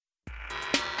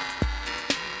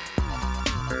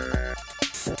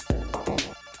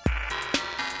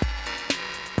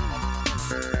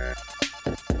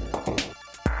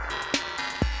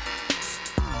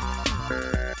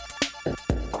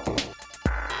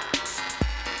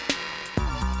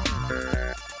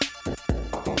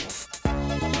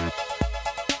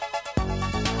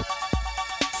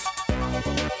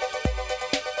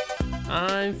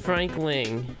Frank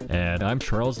Ling. And I'm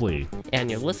Charles Lee. And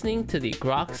you're listening to the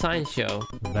Grok Science Show.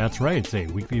 That's right. It's a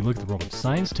weekly look at the world of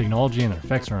science, technology, and their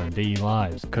effects on our daily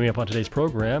lives. Coming up on today's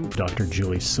program, Dr.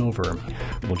 Julie Silver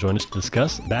will join us to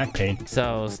discuss back pain.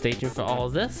 So stay tuned for all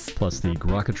of this. Plus the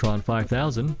Grokatron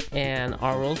 5000. And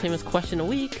our world-famous question a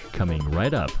week. Coming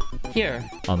right up. Here.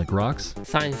 On the Groks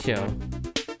Science Show.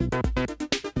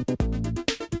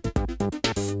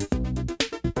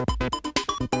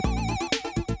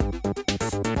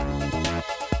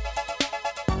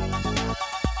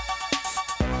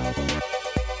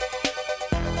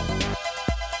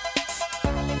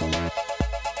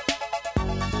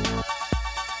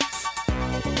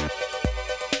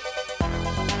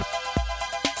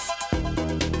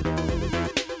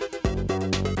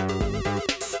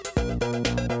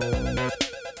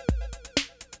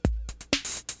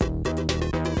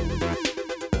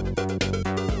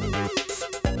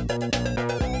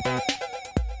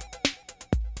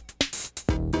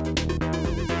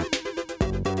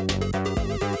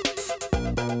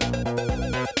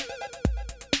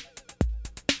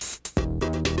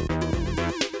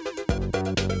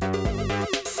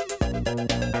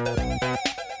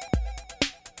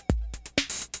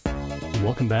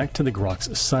 Welcome back to the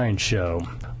Groks Science Show.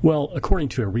 Well, according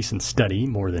to a recent study,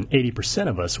 more than 80%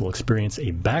 of us will experience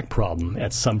a back problem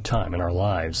at some time in our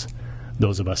lives.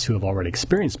 Those of us who have already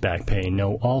experienced back pain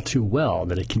know all too well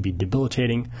that it can be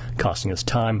debilitating, costing us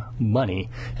time, money,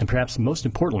 and perhaps most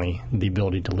importantly, the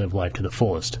ability to live life to the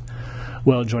fullest.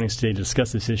 Well, joining us today to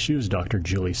discuss this issue is Dr.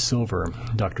 Julie Silver.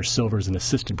 Dr. Silver is an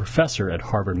assistant professor at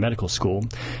Harvard Medical School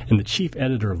and the chief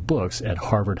editor of books at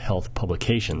Harvard Health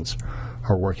Publications.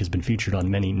 Her work has been featured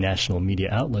on many national media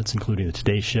outlets, including The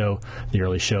Today Show, The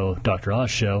Early Show, Dr.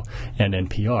 Oz Show, and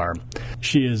NPR.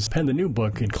 She has penned a new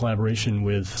book in collaboration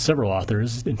with several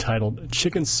authors entitled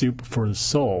Chicken Soup for the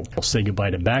Soul, Say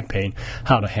Goodbye to Back Pain,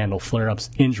 How to Handle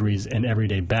Flare-Ups, Injuries, and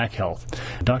Everyday Back Health.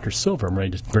 Dr. Silver,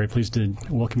 I'm very pleased to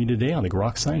welcome you today on the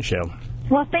Grok Science Show.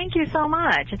 Well, thank you so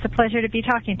much. It's a pleasure to be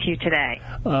talking to you today.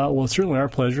 Well, it's certainly our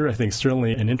pleasure. I think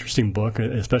certainly an interesting book,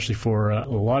 especially for a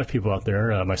lot of people out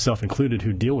there, myself included,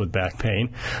 who deal with back pain.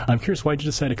 I'm curious, why did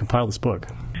you decide to compile this book?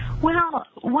 Well,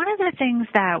 one of the things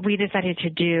that we decided to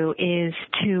do is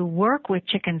to work with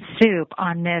Chicken Soup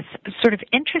on this sort of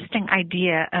interesting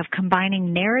idea of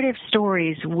combining narrative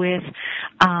stories with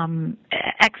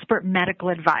expert medical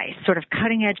advice, sort of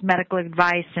cutting-edge medical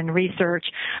advice and research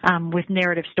with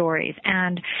narrative stories.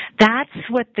 And that's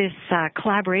what this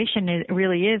collaboration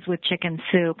really is with Chicken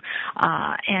Soup.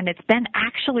 And it's been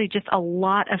actually just a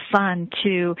lot of fun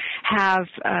to have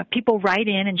people write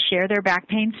in and share their back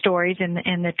pain stories in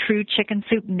the true Chicken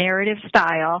Soup narrative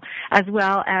style, as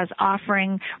well as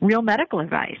offering real medical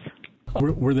advice.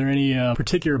 Were there any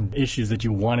particular issues that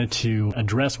you wanted to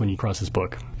address when you crossed this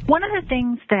book? One of the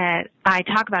things that I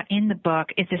talk about in the book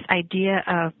is this idea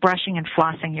of brushing and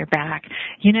flossing your back.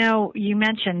 You know, you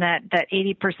mentioned that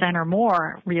 80% or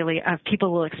more, really, of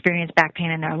people will experience back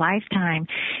pain in their lifetime.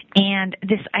 And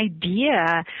this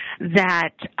idea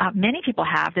that many people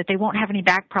have, that they won't have any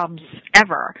back problems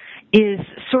ever, is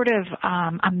sort of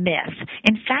a myth.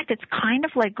 In fact, it's kind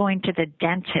of like going to the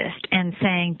dentist and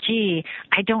saying, gee,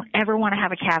 I don't ever want to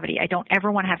have a cavity. I don't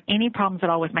ever want to have any problems at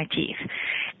all with my teeth.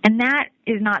 And that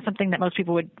is not something that most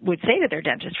people would say to their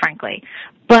dentist, frankly.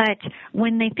 But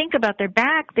when they think about their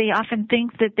back, they often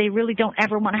think that they really don't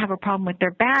ever want to have a problem with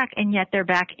their back, and yet their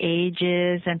back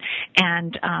ages and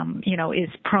is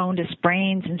prone to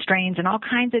sprains and strains and all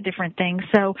kinds of different things.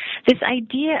 So this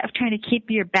idea of trying to keep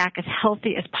your back as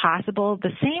healthy as possible,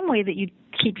 the same way that you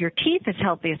keep your teeth as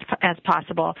healthy as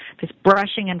possible, this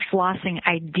brushing and flossing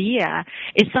idea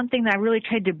is something that I really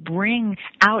tried to bring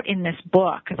out in this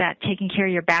book, that taking care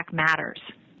of your back matters.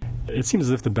 It seems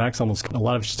as if the back's almost, a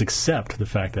lot of us just accept the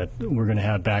fact that we're going to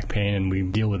have back pain and we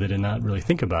deal with it and not really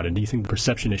think about it. Do you think the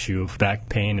perception issue of back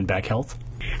pain and back health?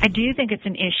 I do think it's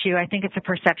an issue. I think it's a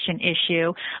perception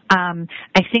issue.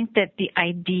 I think that the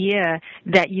idea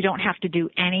that you don't have to do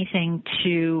anything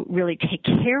to really take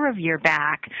care of your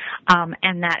back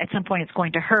and that at some point it's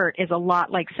going to hurt is a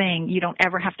lot like saying you don't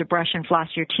ever have to brush and floss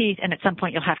your teeth and at some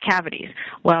point you'll have cavities.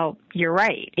 Well, you're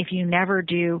right. If you never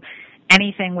do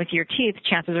anything with your teeth,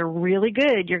 chances are really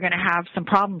good you're going to have some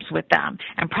problems with them,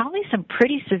 and probably some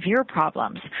pretty severe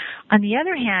problems. On the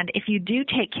other hand, if you do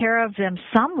take care of them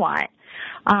somewhat,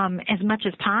 as much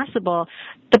as possible,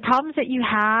 the problems that you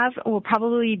have will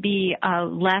probably be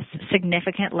less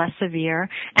significant, less severe,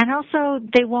 and also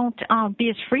they won't be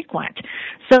as frequent.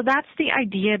 So that's the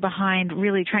idea behind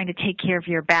really trying to take care of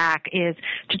your back, is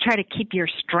to try to keep your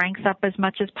strength up as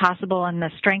much as possible, and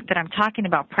the strength that I'm talking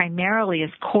about primarily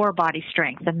is core body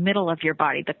strength, the middle of your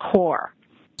body, the core.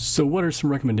 So what are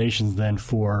some recommendations then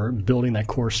for building that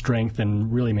core strength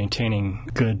and really maintaining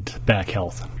good back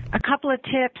health? A couple of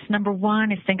tips. Number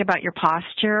one is think about your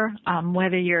posture,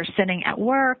 whether you're sitting at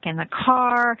work, in the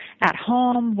car, at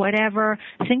home, whatever.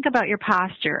 Think about your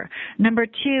posture. Number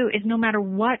two is no matter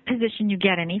what position you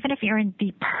get in, even if you're in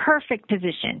the perfect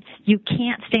position, you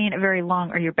can't stay in it very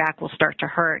long or your back will start to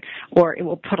hurt or it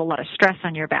will put a lot of stress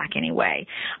on your back anyway.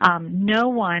 No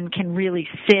one can really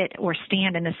sit or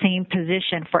stand in the same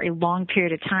position for a long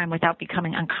period of time without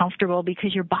becoming uncomfortable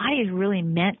because your body is really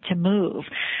meant to move.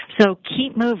 So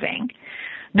keep moving.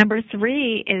 Number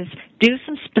three is do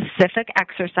some specific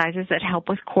exercises that help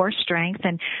with core strength,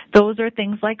 and those are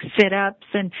things like sit-ups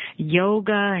and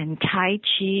yoga and Tai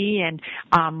Chi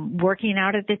and working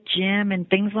out at the gym and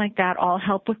things like that all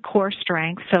help with core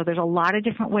strength. So there's a lot of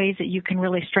different ways that you can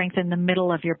really strengthen the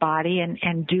middle of your body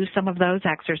and do some of those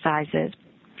exercises.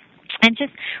 And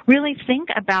just really think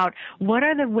about what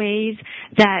are the ways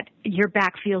that your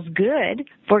back feels good.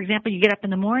 For example, you get up in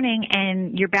the morning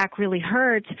and your back really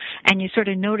hurts and you sort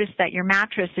of notice that your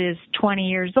mattress is 20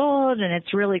 years old and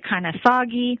it's really kind of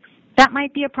soggy. That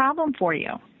might be a problem for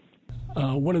you.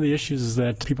 One of the issues is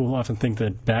that people often think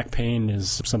that back pain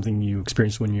is something you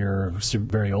experience when you're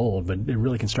very old, but it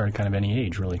really can start at kind of any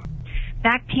age, really.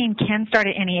 Back pain can start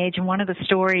at any age, and one of the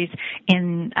stories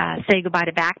in Say Goodbye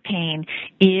to Back Pain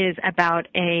is about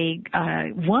a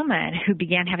woman who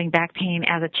began having back pain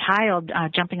as a child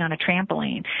jumping on a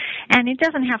trampoline. And it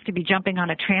doesn't have to be jumping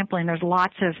on a trampoline. There's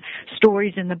lots of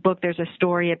stories in the book. There's a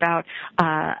story about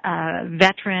a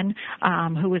veteran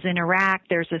who was in Iraq.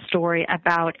 There's a story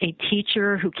about a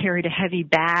teacher who carried a heavy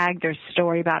bag. There's a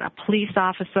story about a police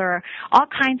officer, all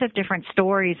kinds of different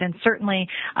stories. And certainly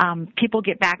people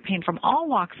get back pain from all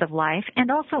walks of life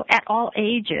and also at all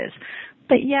ages.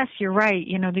 But yes, you're right.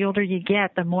 You know, the older you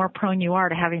get, the more prone you are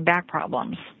to having back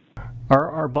problems. Are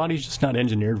our bodies just not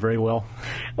engineered very well?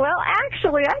 Well,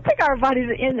 actually, I think our bodies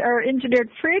are engineered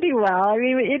pretty well. I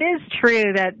mean, it is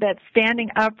true that standing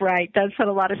upright does put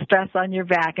a lot of stress on your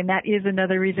back, and that is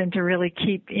another reason to really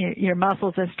keep your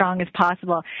muscles as strong as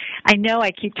possible. I know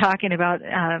I keep talking about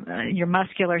your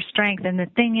muscular strength, and the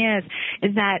thing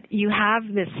is that you have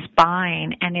this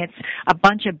spine, and it's a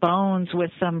bunch of bones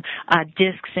with some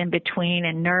discs in between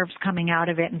and nerves coming out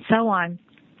of it and so on.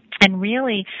 And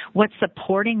really, what's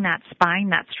supporting that spine,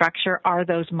 that structure, are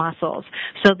those muscles.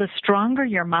 So the stronger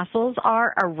your muscles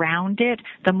are around it,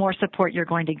 the more support you're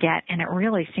going to get, and it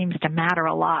really seems to matter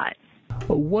a lot.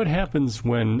 What happens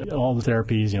when all the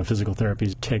therapies, physical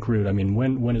therapies take root? I mean,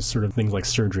 when is sort of things like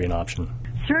surgery an option?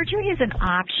 Surgery is an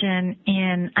option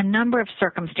in a number of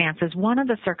circumstances. One of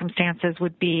the circumstances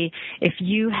would be if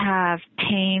you have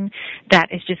pain that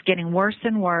is just getting worse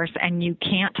and worse and you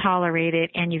can't tolerate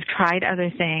it and you've tried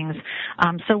other things.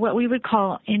 So what we would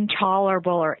call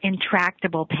intolerable or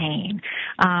intractable pain.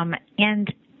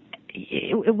 And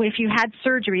if you had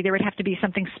surgery, there would have to be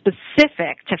something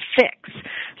specific to fix.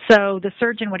 So the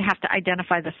surgeon would have to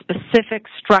identify the specific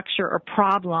structure or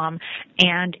problem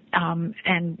and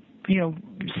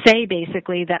say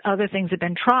basically that other things have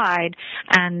been tried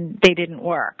and they didn't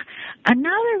work.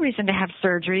 Another reason to have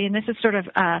surgery, and this is sort of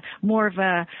more of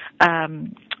a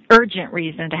urgent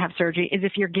reason to have surgery, is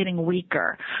if you're getting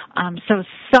weaker. So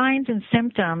signs and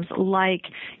symptoms like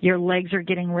your legs are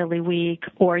getting really weak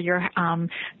or you're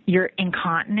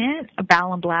incontinent,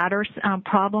 bowel and bladder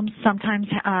problems sometimes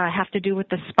have to do with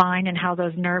the spine and how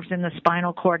those nerves in the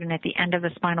spinal cord and at the end of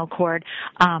the spinal cord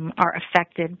are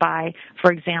affected by,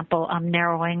 for example,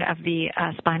 narrowing of the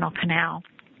spinal canal.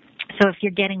 So if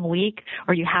you're getting weak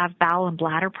or you have bowel and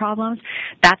bladder problems,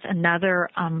 that's another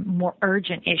more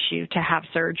urgent issue to have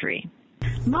surgery.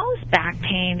 Most back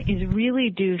pain is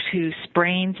really due to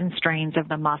sprains and strains of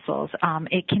the muscles.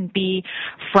 It can be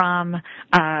from,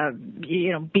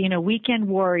 being a weekend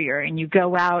warrior and you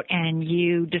go out and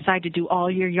you decide to do all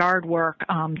your yard work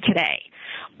today.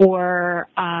 Or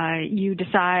you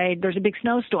decide there's a big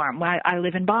snowstorm. I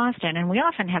live in Boston, and we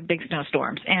often have big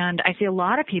snowstorms. And I see a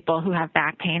lot of people who have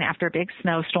back pain after a big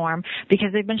snowstorm because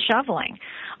they've been shoveling,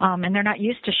 and they're not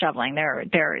used to shoveling.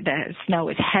 The snow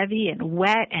is heavy and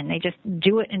wet, and they just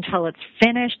do it until it's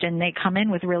finished, and they come in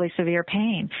with really severe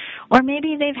pain. Or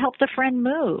maybe they've helped a friend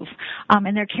move,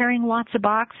 and they're carrying lots of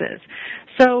boxes.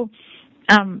 So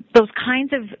those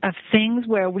kinds of things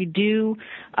where we do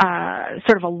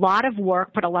sort of a lot of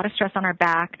work, put a lot of stress on our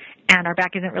back, and our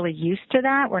back isn't really used to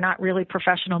that. We're not really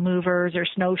professional movers or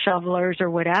snow shovelers or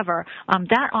whatever.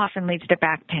 That often leads to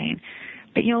back pain.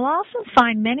 But you'll also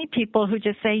find many people who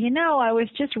just say, I was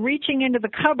just reaching into the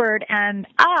cupboard and,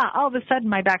 all of a sudden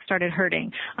my back started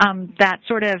hurting. That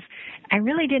sort of, I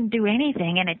really didn't do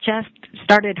anything and it just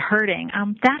started hurting.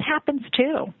 That happens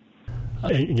too.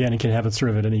 Again, it can happen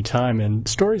sort of at any time, and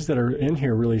stories that are in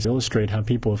here really illustrate how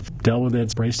people have dealt with it,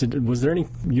 embraced it. Was there any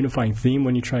unifying theme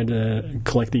when you tried to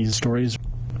collect these stories?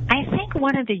 I think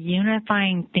one of the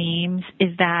unifying themes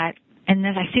is that, and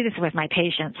I see this with my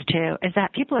patients too, is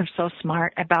that people are so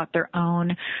smart about their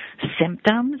own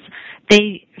symptoms.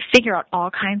 They figure out all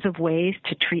kinds of ways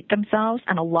to treat themselves,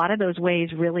 and a lot of those ways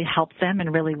really help them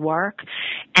and really work.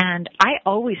 And I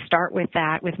always start with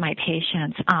that with my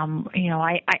patients.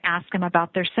 I ask them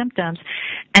about their symptoms,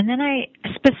 and then I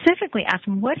specifically ask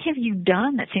them, what have you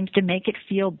done that seems to make it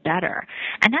feel better?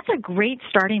 And that's a great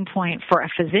starting point for a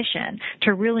physician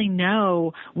to really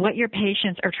know what your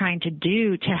patients are trying to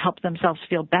do to help themselves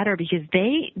feel better, because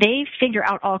they figure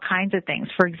out all kinds of things.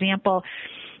 For example,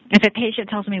 if a patient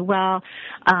tells me,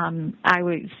 I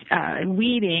was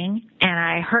weeding and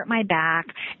I hurt my back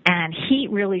and heat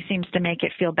really seems to make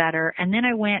it feel better, and then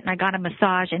I went and I got a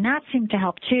massage and that seemed to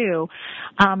help too,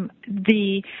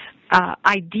 the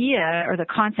idea or the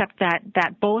concept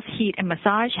that both heat and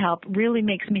massage help really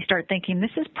makes me start thinking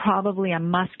this is probably a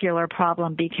muscular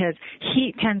problem, because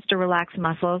heat tends to relax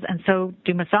muscles and so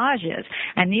do massages.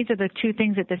 And these are the two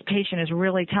things that this patient is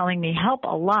really telling me help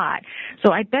a lot.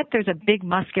 So I bet there's a big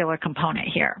muscular component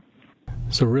here.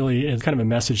 So really, it's kind of a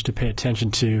message to pay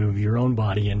attention to your own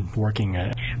body and working at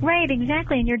it. Right,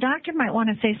 exactly. And your doctor might want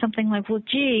to say something like,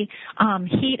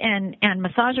 heat and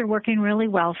massage are working really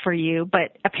well for you,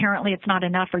 but apparently it's not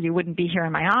enough or you wouldn't be here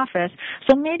in my office.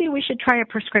 So maybe we should try a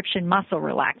prescription muscle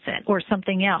relaxant or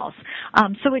something else.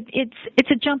 So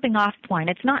it's a jumping off point.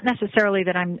 It's not necessarily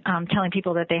that I'm telling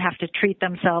people that they have to treat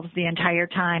themselves the entire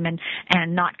time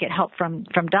and not get help from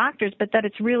doctors, but that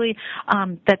it's really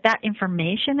that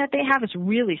information that they have is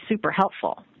really super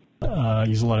helpful.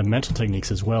 Use a lot of mental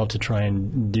techniques as well to try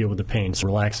and deal with the pain, so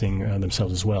relaxing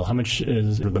themselves as well. How much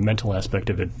is the mental aspect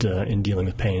of it in dealing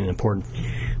with pain important?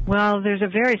 Well, there's a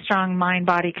very strong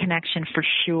mind-body connection for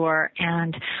sure,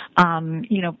 and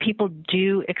people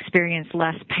do experience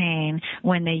less pain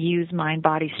when they use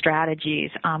mind-body strategies,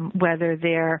 whether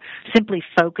they're simply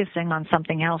focusing on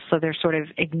something else, so they're sort of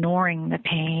ignoring the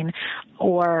pain,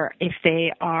 or if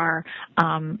they are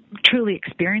truly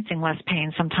experiencing less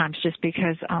pain sometimes just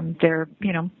because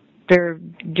they're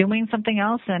doing something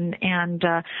else and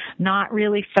not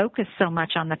really focused so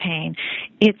much on the pain.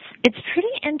 It's pretty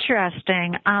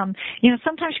interesting.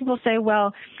 Sometimes people say,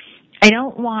 well, I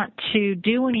don't want to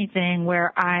do anything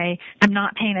where I am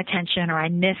not paying attention or I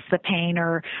miss the pain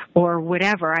or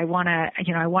whatever. I want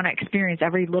to experience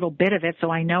every little bit of it so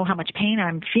I know how much pain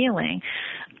I'm feeling.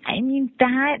 I mean,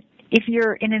 that if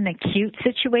you're in an acute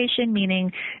situation,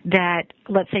 meaning that,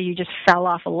 let's say you just fell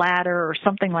off a ladder or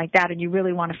something like that, and you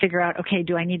really want to figure out, okay,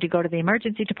 do I need to go to the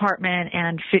emergency department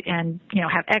and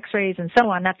have x-rays and so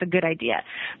on, that's a good idea.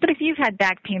 But if you've had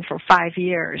back pain for 5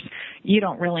 years, you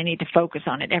don't really need to focus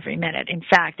on it every minute. In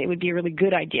fact, it would be a really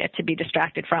good idea to be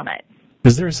distracted from it.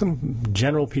 Is there some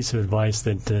general piece of advice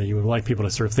that you would like people to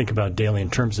sort of think about daily in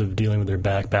terms of dealing with their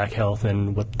back health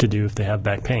and what to do if they have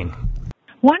back pain?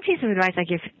 One piece of advice I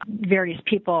give various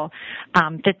people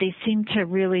that they seem to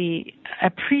really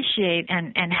appreciate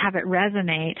and have it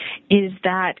resonate is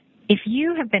that if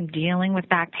you have been dealing with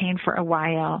back pain for a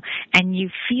while and you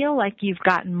feel like you've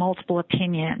gotten multiple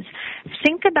opinions,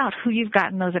 think about who you've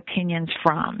gotten those opinions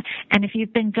from. And if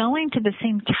you've been going to the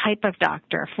same type of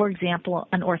doctor, for example,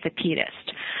 an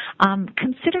orthopedist,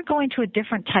 consider going to a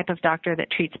different type of doctor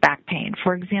that treats back pain.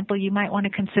 For example, you might want to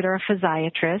consider a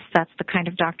physiatrist. That's the kind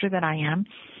of doctor that I am.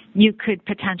 You could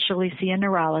potentially see a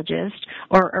neurologist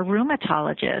or a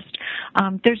rheumatologist.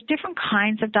 There's different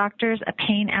kinds of doctors. A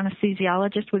pain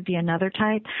anesthesiologist would be another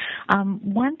type.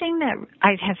 One thing that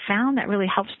I have found that really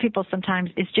helps people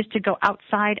sometimes is just to go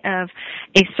outside of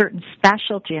a certain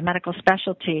specialty, a medical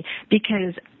specialty,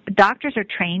 because doctors are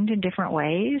trained in different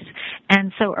ways,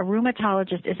 and so a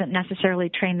rheumatologist isn't necessarily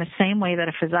trained the same way that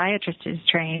a physiatrist is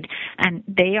trained, and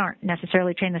they aren't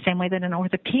necessarily trained the same way that an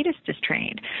orthopedist is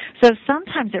trained. So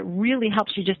sometimes it really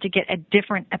helps you just to get a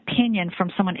different opinion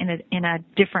from someone in a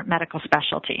different medical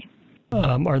specialty.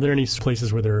 Are there any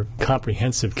places where there are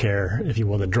comprehensive care, if you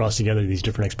will, that draws together these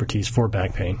different expertise for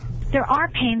back pain? There are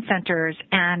pain centers,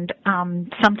 and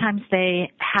sometimes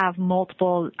they have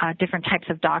multiple different types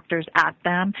of doctors at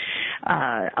them.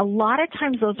 A lot of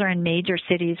times those are in major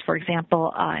cities. For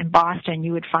example, in Boston,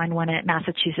 you would find one at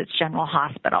Massachusetts General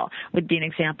Hospital would be an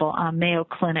example. Mayo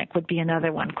Clinic would be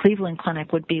another one. Cleveland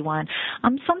Clinic would be one.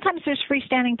 Sometimes there's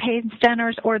freestanding pain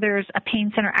centers, or there's a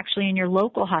pain center actually in your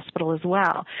local hospital as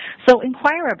well. So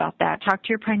inquire about that. Talk to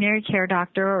your primary care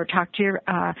doctor or talk to your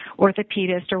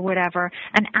orthopedist or whatever,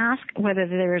 and ask whether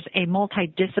there's a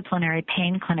multidisciplinary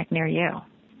pain clinic near you.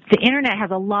 The internet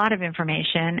has a lot of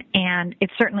information, and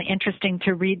it's certainly interesting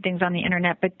to read things on the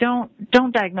internet, but don't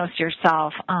diagnose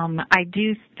yourself.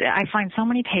 I find so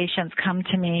many patients come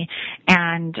to me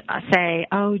and say,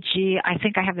 "Oh, gee, I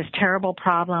think I have this terrible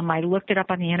problem. I looked it up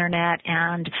on the internet,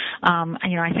 and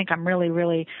I think I'm really,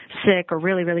 really sick or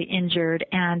really, really injured."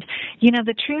 And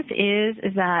the truth is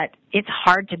that it's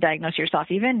hard to diagnose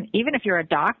yourself. Even if you're a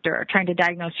doctor, trying to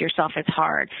diagnose yourself is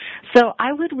hard. So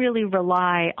I would really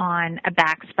rely on a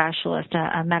back specialist,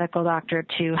 a medical doctor,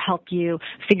 to help you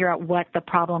figure out what the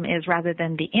problem is rather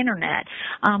than the internet.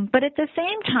 But at the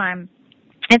same time,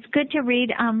 it's good to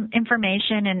read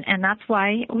information, and that's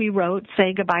why we wrote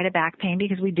Say Goodbye to Back Pain,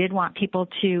 because we did want people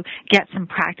to get some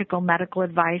practical medical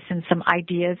advice and some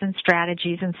ideas and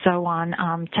strategies and so on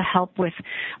to help with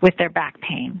their back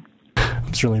pain.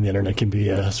 Certainly the internet can be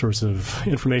a source of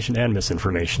information and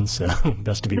misinformation, so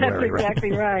best to be wary, right? That's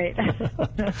exactly right.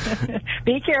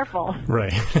 Be careful.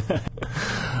 Right.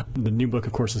 The new book,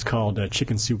 of course, is called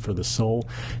Chicken Soup for the Soul,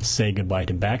 Say Goodbye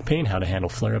to Back Pain, How to Handle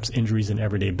Flare-Ups, Injuries, and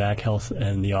Everyday Back Health,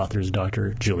 and the author is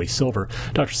Dr. Julie Silver.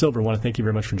 Dr. Silver, I want to thank you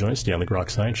very much for joining us today on the Grok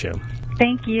Science Show.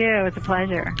 Thank you. It's a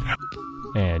pleasure.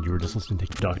 And you were just listening to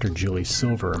Dr. Julie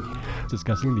Silver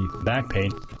discussing the back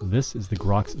pain. This is the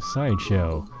Grok Science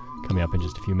Show. Coming up in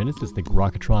just a few minutes is the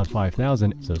Grokatron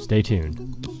 5000, so stay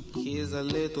tuned. Here's a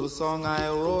little song I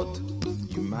wrote.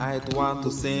 You might want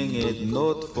to sing it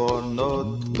note for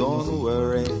note. Don't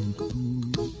worry.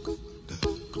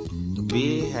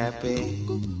 Be happy.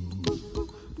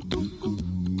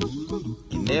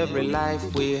 In every life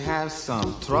we have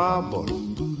some trouble.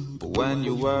 But when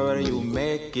you worry, you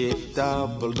make it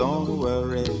double. Don't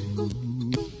worry.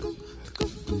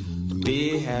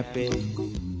 Be happy.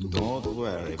 Don't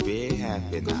worry, be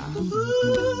happy now.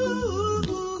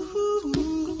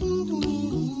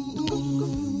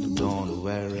 Don't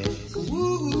worry,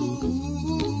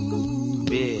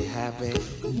 be happy.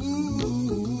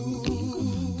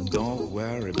 Don't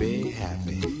worry, be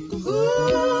happy.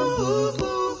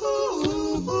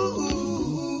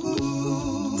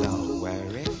 Don't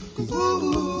worry,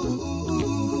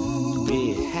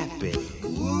 be happy.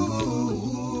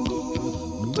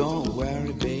 Don't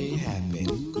worry, be happy.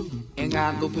 Ain't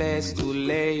got no place to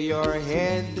lay your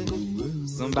head.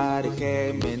 Somebody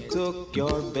came and took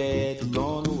your bed.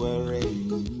 Don't worry.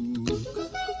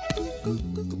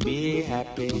 Be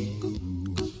happy.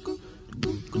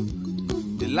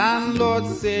 The landlord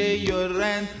say your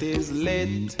rent is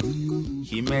late.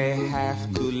 He may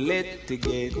have to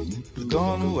litigate.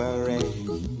 Don't worry.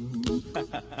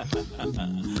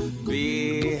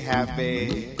 Be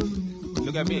happy.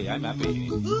 Look at me, I'm happy.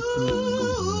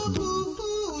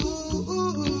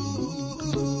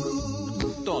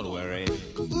 Don't worry.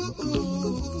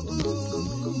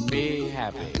 Be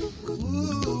happy.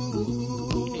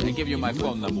 I give you my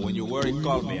phone number. When you worry,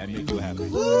 call me. I make you happy.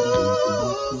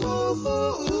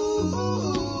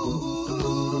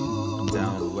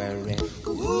 Don't worry.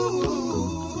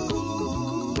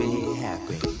 Be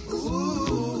happy.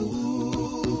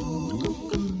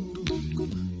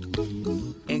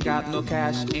 Ain't got no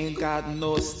cash, ain't got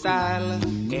no style,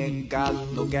 ain't got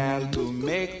no gal to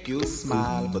make you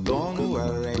smile. But don't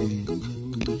worry,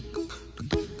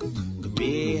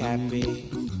 be happy.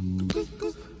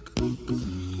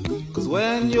 'Cause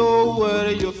when you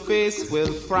worry, your face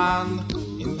will frown,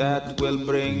 and that will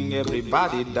bring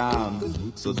everybody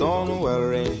down. So don't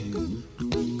worry,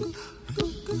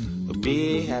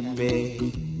 be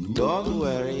happy. Don't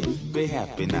worry, be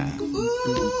happy now.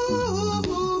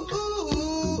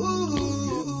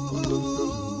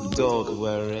 Don't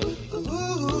worry,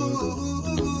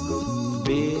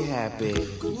 be happy.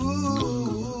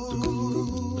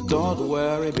 Don't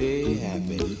worry, be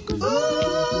happy.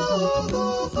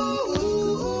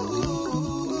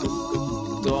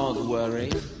 Don't worry,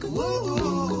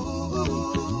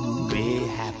 be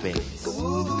happy.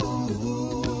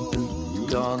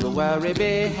 Don't worry,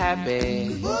 be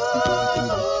happy.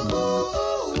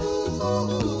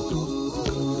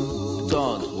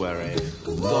 Don't worry,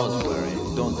 don't worry,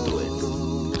 don't do it.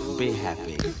 be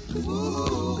happy. Put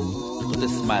a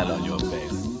smile on your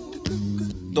face.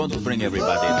 Don't bring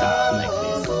everybody down like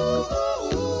this.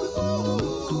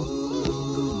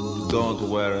 Don't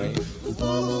worry.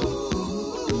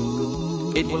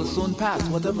 It will soon pass,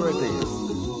 whatever it is.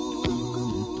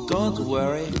 Don't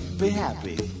worry, be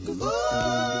happy.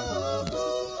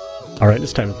 All right,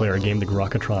 it's time to play our game, the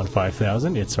Grokatron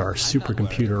 5000. It's our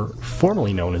supercomputer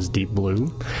formerly known as Deep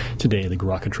Blue. Today, the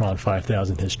Grokatron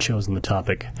 5000 has chosen the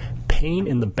topic pain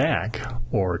in the back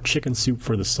or chicken soup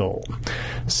for the soul.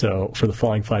 So, for the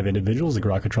following 5 individuals, the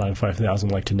Grokatron 5000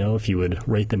 would like to know if you would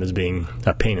rate them as being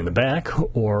a pain in the back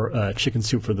or chicken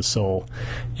soup for the soul,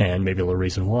 and maybe a little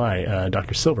reason why.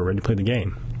 Dr. Silver, ready to play the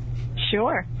game?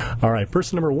 Sure. All right,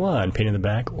 person number 1, pain in the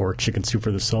back or chicken soup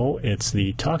for the soul. It's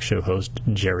the talk show host,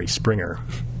 Jerry Springer.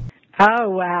 Oh,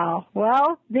 wow.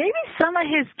 Well, maybe some of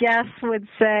his guests would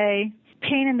say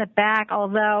pain in the back,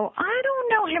 although I don't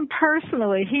know him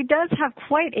personally. He does have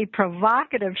quite a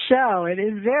provocative show. It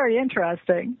is very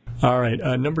interesting. All right,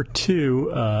 number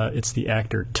 2, it's the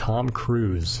actor Tom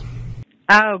Cruise.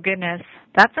 Oh, goodness.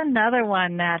 That's another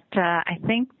one that I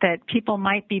think that people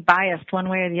might be biased one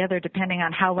way or the other depending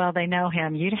on how well they know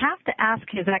him. You'd have to ask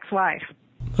his ex-wife.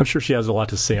 I'm sure she has a lot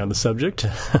to say on the subject.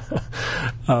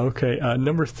 Okay,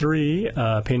 number 3,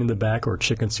 pain in the back or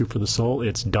chicken soup for the soul.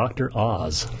 It's Dr.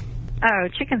 Oz. Oh,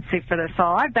 chicken soup for the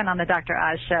soul. I've been on the Dr.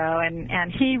 Oz show,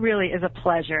 and he really is a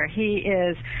pleasure. He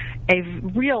is a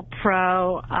real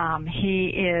pro. He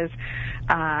is,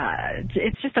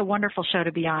 it's just a wonderful show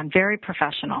to be on. Very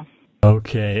professional.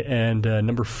 Okay, and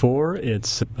number 4,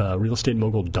 it's real estate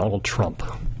mogul Donald Trump.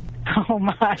 Oh,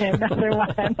 my, another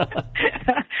one.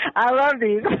 I love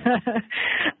these.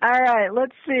 All right,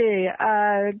 let's see.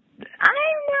 I'm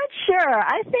not sure.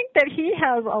 I think that he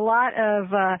has a lot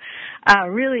of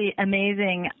really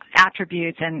amazing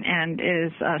attributes and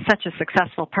is such a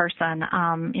successful person.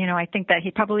 I think that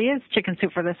he probably is chicken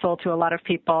soup for the soul to a lot of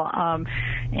people.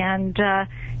 In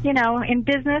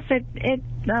business,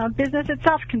 business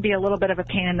itself can be a little bit of a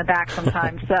pain in the back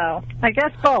sometimes. So I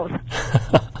guess both.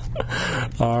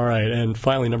 All right, and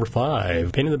finally, number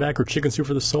 5, pain in the back or chicken soup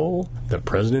for the soul, the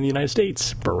President of the United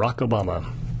States, Barack Obama.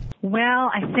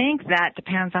 Well, I think that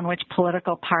depends on which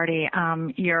political party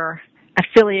you're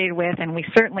affiliated with, and we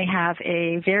certainly have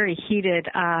a very heated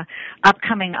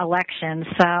upcoming election.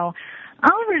 So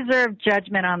I'll reserve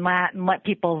judgment on that and let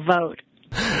people vote.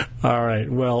 All right.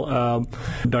 Well,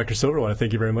 Dr. Silver, I want to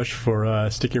thank you very much for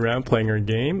sticking around, playing our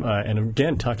game, and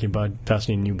again, talking about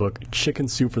fascinating new book, Chicken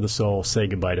Soup for the Soul, Say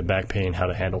Goodbye to Back Pain, How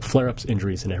to Handle Flare-Ups,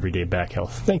 Injuries, and Everyday Back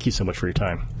Health. Thank you so much for your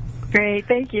time. Great.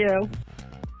 Thank you.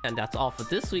 And that's all for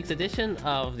this week's edition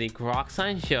of the Grok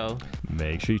Science Show.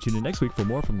 Make sure you tune in next week for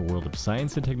more from the world of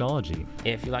science and technology.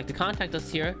 If you'd like to contact us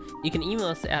here, you can email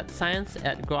us at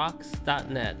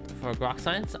science@groks.net. For Grok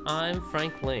Science, I'm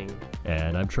Frank Ling.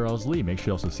 And I'm Charles Lee. Make sure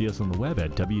you also see us on the web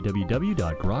at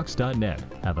www.groks.net.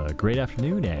 Have a great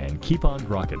afternoon and keep on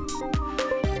grokking.